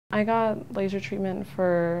I got laser treatment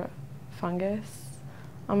for fungus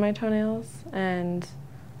on my toenails, and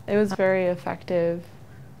it was very effective.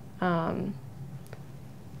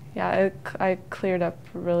 I cleared up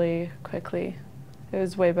really quickly. It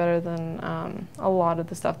was way better than a lot of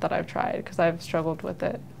the stuff that I've tried, because I've struggled with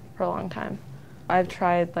it for a long time. I've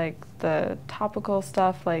tried like the topical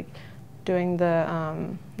stuff, like doing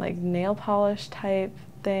the like nail polish type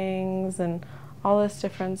things and all this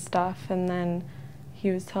different stuff, and then he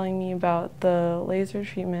was telling me about the laser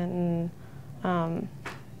treatment and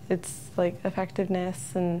its like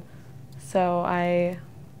effectiveness, and so I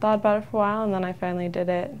thought about it for a while, and then I finally did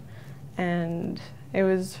it, and it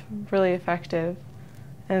was really effective,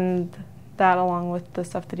 and that along with the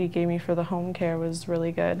stuff that he gave me for the home care was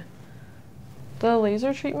really good. The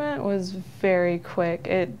laser treatment was very quick.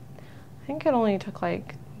 I think it only took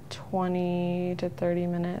like 20 to 30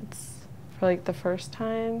 minutes for like the first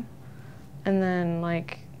time, and then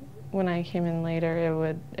like when I came in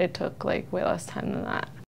later it took like way less time than that.